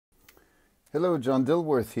Hello, John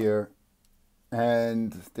Dilworth here,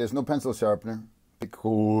 and there's no pencil sharpener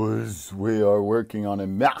because we are working on a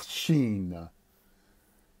machine,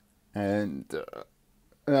 and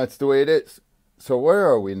that's the way it is. So where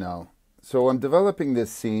are we now? So I'm developing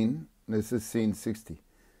this scene. This is scene 60,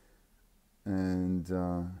 and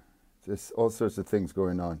just all sorts of things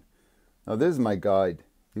going on. Now this is my guide.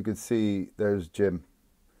 You can see there's Jim.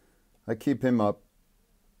 I keep him up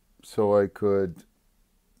so I could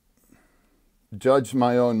judge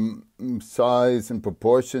my own size and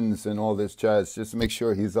proportions and all this jazz, just to make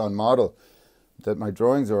sure he's on model, that my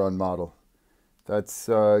drawings are on model. That's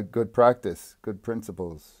good practice, good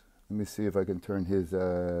principles. Let me see if I can turn his.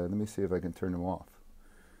 Let me see if I can turn him off.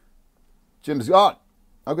 Jim's gone.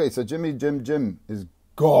 Okay, so Jim is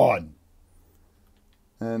gone.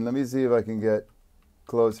 And let me see if I can get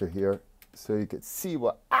closer here so you can see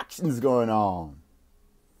what action's going on.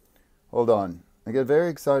 Hold on. I get very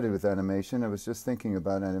excited with animation. I was just thinking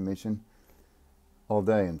about animation all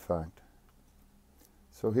day, in fact.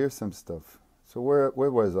 So here's some stuff. So where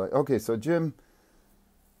was I? Okay, so Jim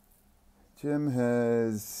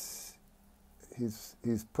has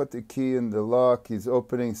he's put the key in the lock. He's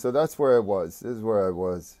opening. So that's where I was. This is where I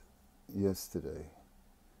was yesterday.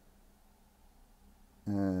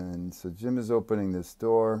 And so Jim is opening this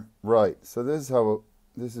door. Right. So this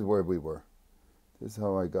is where we were. This is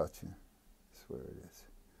how I got you. Where it is.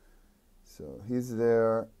 So he's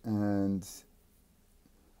there, and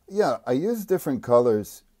yeah, I use different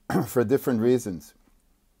colors for different reasons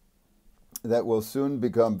that will soon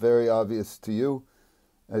become very obvious to you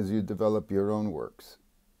as you develop your own works.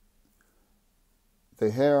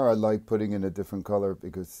 The hair I like putting in a different color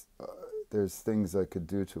because there's things I could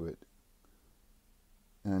do to it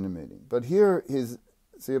animating. But here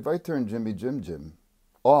see, if I turn Jim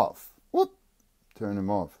off, whoop, turn him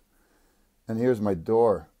off. And here's my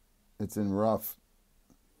door. It's in rough.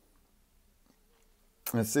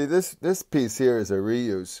 And see, this piece here is a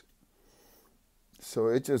reuse. So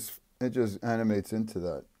it just animates into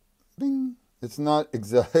that. Bing. It's not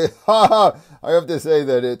exactly. I have to say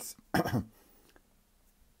that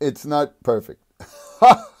it's not perfect.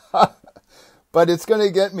 But it's going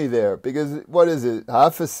to get me there because what is it?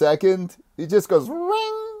 Half a second? He just goes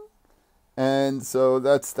ring. And so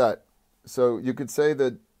that's that. So you could say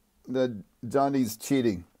that Johnny's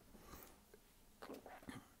cheating.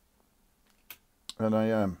 And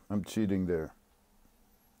I'm cheating there.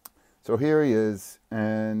 So here he is,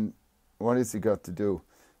 and what has he got to do?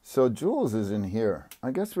 So Jules is in here. I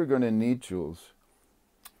guess we're going to need Jules.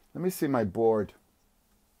 Let me see my board.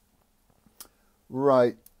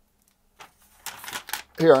 Right.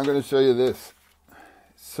 Here, I'm going to show you this.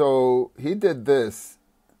 So he did this.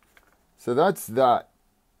 So that's that.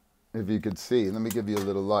 If you could see, let me give you a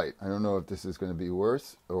little light. I don't know if this is going to be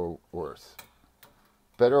worse or worse.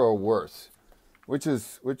 Better or worse. Which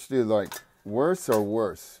do you like? Worse or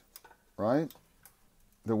worse? Right?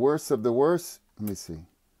 The worst of the worst? Let me see.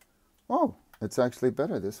 Oh, it's actually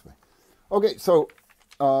better this way. Okay, so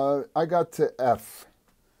I got to F.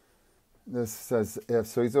 This says F.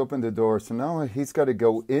 So he's opened the door. So now he's got to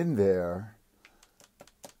go in there.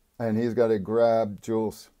 And he's got to grab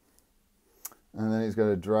Jules. And then he's got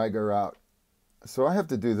to drag her out. So I have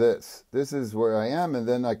to do this. This is where I am, and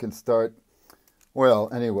then I can start. Well,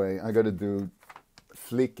 anyway, I got to do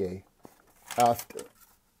flique after.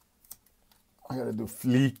 I got to do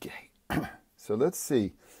flique. So let's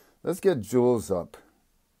see. Let's get Jules up.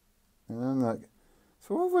 And I'm like,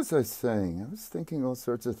 so what was I saying? I was thinking all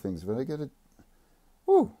sorts of things, but I get it.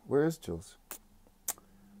 Ooh, where is Jules?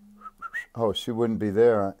 Oh, she wouldn't be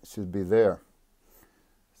there. She'd be there.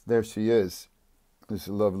 There she is. This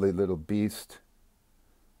lovely little beast,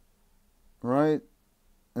 right?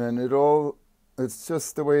 And it's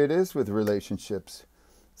just the way it is with relationships.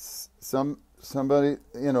 Somebody,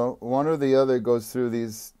 one or the other goes through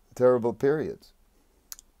these terrible periods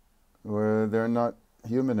where they're not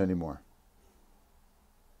human anymore.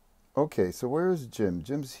 Okay, so where is Jim?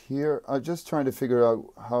 Jim's here. I'm just trying to figure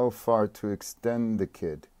out how far to extend the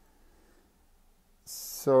kid.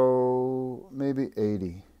 So maybe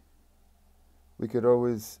 80. We could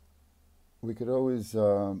always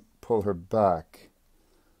pull her back,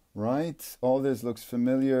 right? All this looks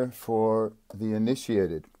familiar for the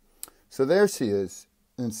initiated. So there she is,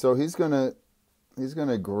 and so he's gonna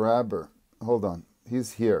grab her. Hold on,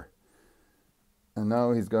 he's here, and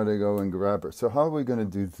now he's got to go and grab her. So how are we gonna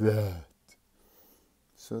do that?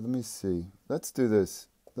 So let me see. Let's do this.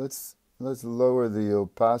 Let's lower the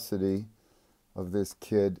opacity of this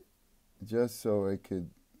kid, just so I could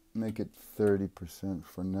make it 30%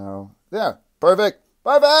 for now. There, perfect.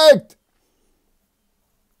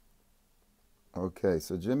 Okay,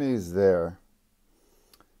 so Jimmy is there.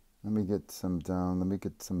 Let me get some down. Let me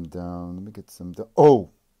get some down. Let me get some down. Oh,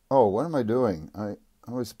 what am I doing? I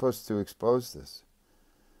was supposed to expose this.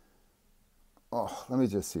 Oh, let me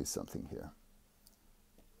just see something here.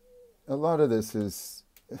 A lot of this is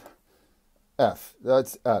F.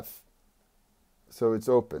 That's F. So it's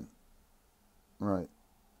open. Right.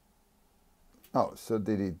 Oh, so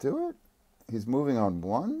did he do it? He's moving on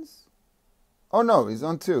ones? Oh, no, he's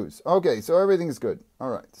on twos. Okay, so everything's good. All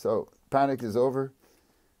right, so panic is over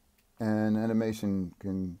and animation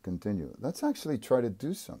can continue. Let's actually try to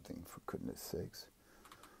do something, for goodness sakes.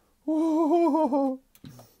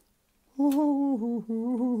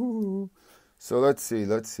 So let's see.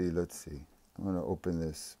 I'm going to open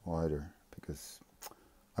this wider because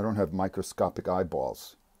I don't have microscopic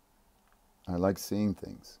eyeballs. I like seeing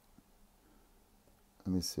things.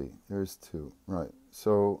 Let me see. There's two. Right.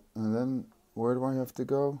 So, and then where do I have to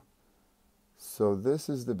go? So this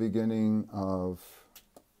is the beginning of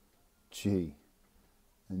G.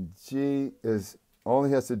 And G is, all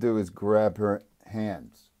he has to do is grab her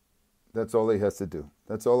hands. That's all he has to do.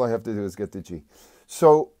 That's all I have to do is get the G.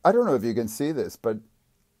 So I don't know if you can see this, but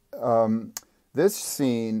this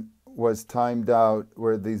scene was timed out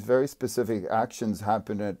where these very specific actions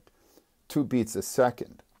happen at 2 beats a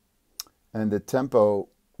second. And the tempo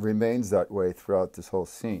remains that way throughout this whole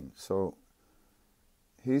scene. So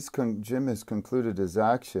Jim has concluded his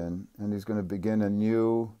action, and he's going to begin a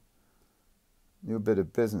new bit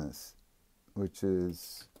of business, which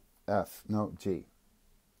is G.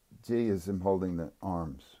 G is him holding the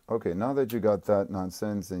arms. Okay, now that you got that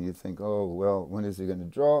nonsense and you think, oh, well, when is he going to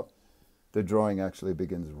draw? The drawing actually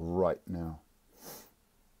begins right now.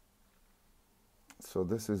 So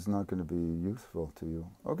this is not going to be useful to you.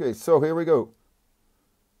 Okay, so here we go.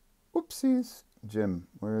 Oopsies. Jim,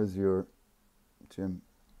 where is your... Jim,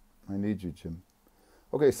 I need you, Jim.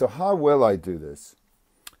 Okay, so how will I do this?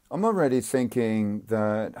 I'm already thinking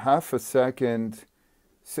that half a second,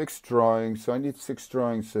 6 drawings, so I need 6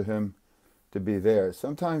 drawings for him to be there.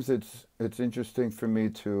 Sometimes it's interesting for me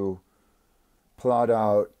to plot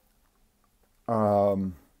out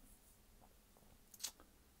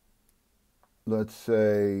let's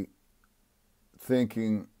say,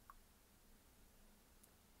 thinking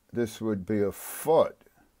this would be a foot,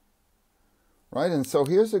 right? And so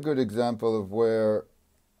here's a good example of where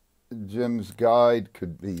Jim's guide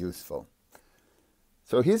could be useful.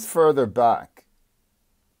 So he's further back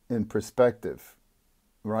in perspective,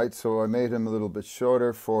 right? So I made him a little bit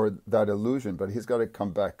shorter for that illusion, but he's got to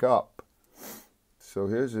come back up. So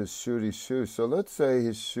here's his shooty shoe. So let's say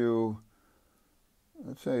his shoe's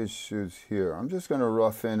here. I'm just going to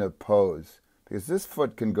rough in a pose because this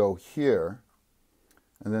foot can go here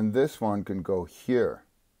and then this one can go here,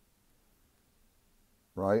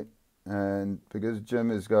 right? And because Jim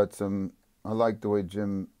has got I like the way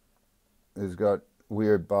Jim has got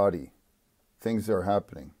weird body. Things are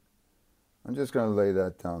happening. I'm just going to lay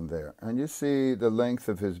that down there. And you see the length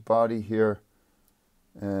of his body here.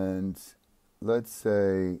 And let's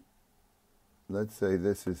say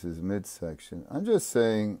this is his midsection. I'm just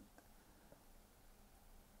saying,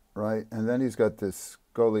 right? And then he's got this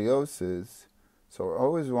scoliosis. So I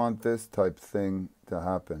always want this type thing to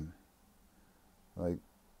happen. Like,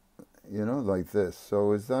 like this.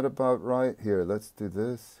 So is that about right? Here, let's do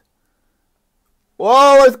this.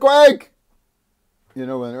 Whoa, earthquake! When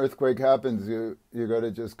an earthquake happens, you got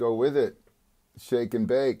to just go with it. Shake and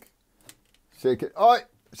bake. Shake it. Oh,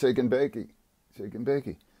 shake and bakey. Shake and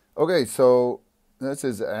bakey. Okay, so that's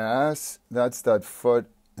his ass. That's that foot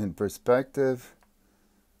in perspective.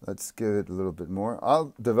 Let's give it a little bit more.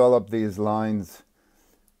 I'll develop these lines.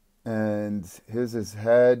 And here's his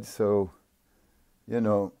head. So,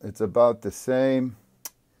 it's about the same.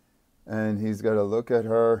 And he's got to look at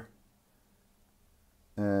her.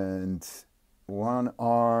 And one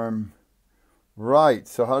arm. Right,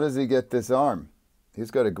 so how does he get this arm?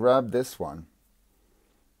 He's got to grab this one.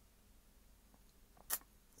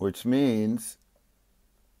 Which means,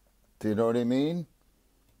 do you know what I mean?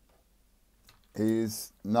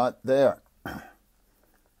 He's not there. And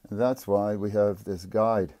that's why we have this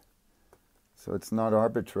guide. So it's not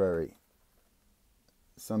arbitrary.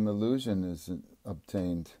 Some illusion is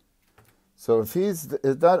obtained. So if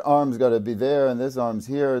that arm's got to be there and this arm's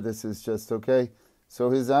here, this is just okay. So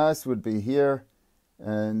his ass would be here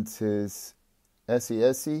and his SE,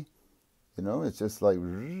 it's just like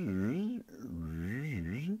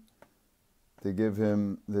to give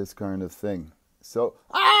him this kind of thing. So,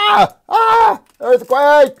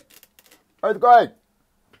 earthquake! Earthquake!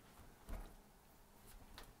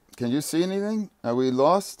 Can you see anything? Are we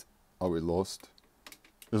lost? Are we lost?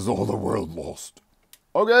 Is all the world lost?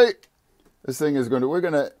 Okay. This thing is we're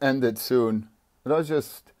going to end it soon. But I'll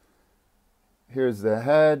just, here's the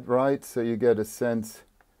head, right? So you get a sense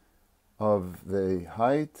of the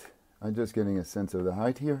height. I'm just getting a sense of the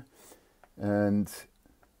height here. And,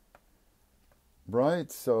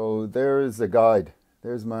 right, so there is the guide.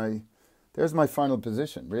 There's my final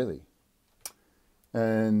position, really.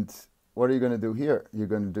 And what are you going to do here? You're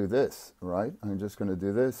going to do this, right? I'm just going to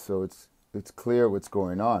do this so it's clear what's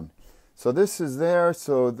going on. So this is there,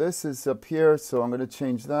 so this is up here, so I'm going to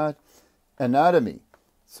change that. Anatomy.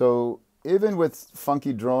 So even with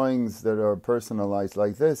funky drawings that are personalized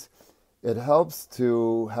like this, it helps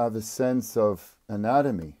to have a sense of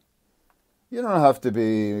anatomy. You don't have to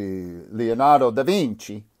be Leonardo da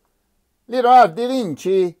Vinci. Leonardo da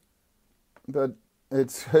Vinci! But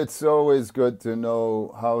it's always good to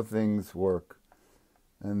know how things work.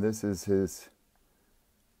 And this is his,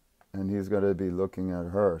 and he's got to be looking at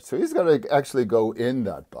her. So he's got to actually go in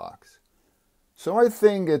that box. So I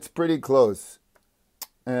think it's pretty close.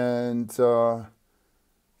 And so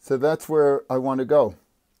that's where I want to go.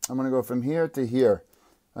 I'm going to go from here to here.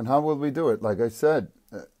 And how will we do it? Like I said,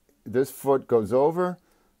 this foot goes over.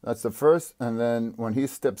 That's the first. And then when he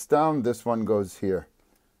steps down, this one goes here.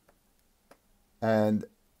 And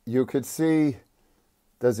you could see,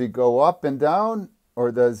 does he go up and down?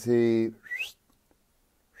 Or does he...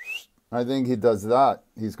 I think he does that.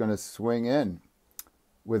 He's going to swing in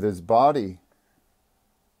with his body.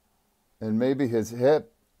 And maybe his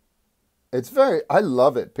hip. I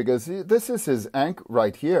love it because this is his ankle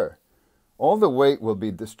right here. All the weight will be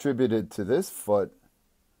distributed to this foot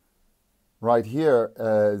right here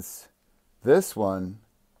as this one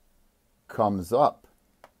comes up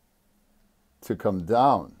to come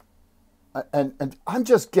down. And I'm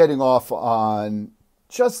just getting off on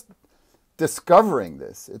just discovering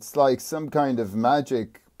this. It's like some kind of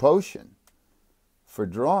magic potion for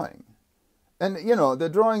drawing. And, the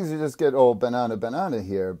drawings, you just get, banana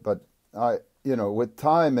here. But, with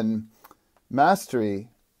time and mastery,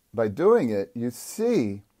 by doing it, you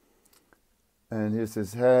see, and here's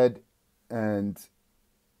his head, and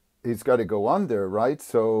he's got to go under, right?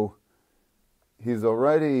 So he's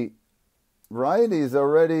already, right? He's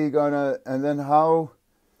already going to, and then how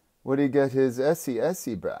would he get his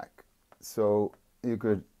Essie back? So you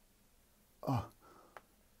could,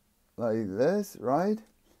 like this, right?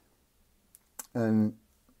 And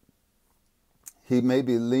he may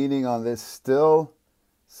be leaning on this still,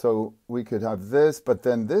 so we could have this, but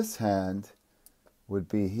then this hand would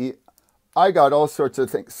be here. I got all sorts of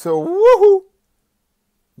things. So, woohoo!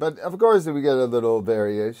 But, of course, we get a little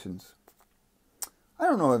variations. I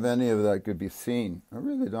don't know if any of that could be seen. I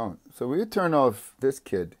really don't. So we turn off this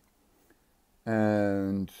kid.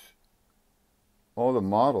 And all the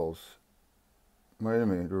models. Wait a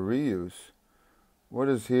minute. Reuse. What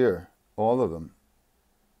is here? All of them.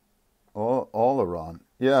 All around.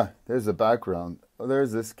 Yeah, there's the background. Oh,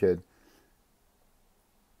 there's this kid.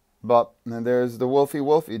 But, and there's the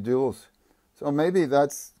Wolfie Jules. So maybe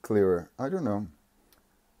that's clearer. I don't know.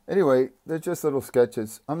 Anyway, they're just little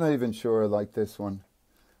sketches. I'm not even sure I like this one.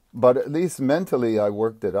 But at least mentally I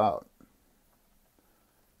worked it out.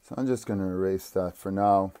 So I'm just going to erase that for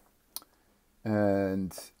now.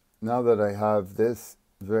 And now that I have this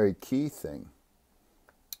very key thing,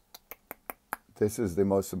 this is the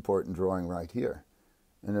most important drawing right here.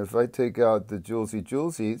 And if I take out the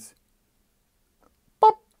Julesies,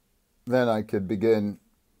 pop, then I could begin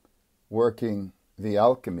working the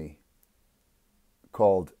alchemy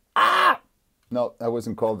called, no, that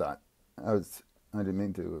wasn't called that. I didn't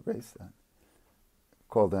mean to erase that.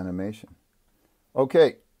 Called animation.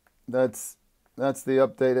 Okay, that's the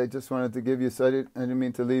update I just wanted to give you. So I didn't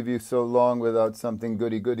mean to leave you so long without something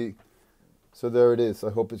goody. So there it is. I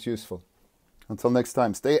hope it's useful. Until next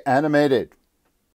time, stay animated.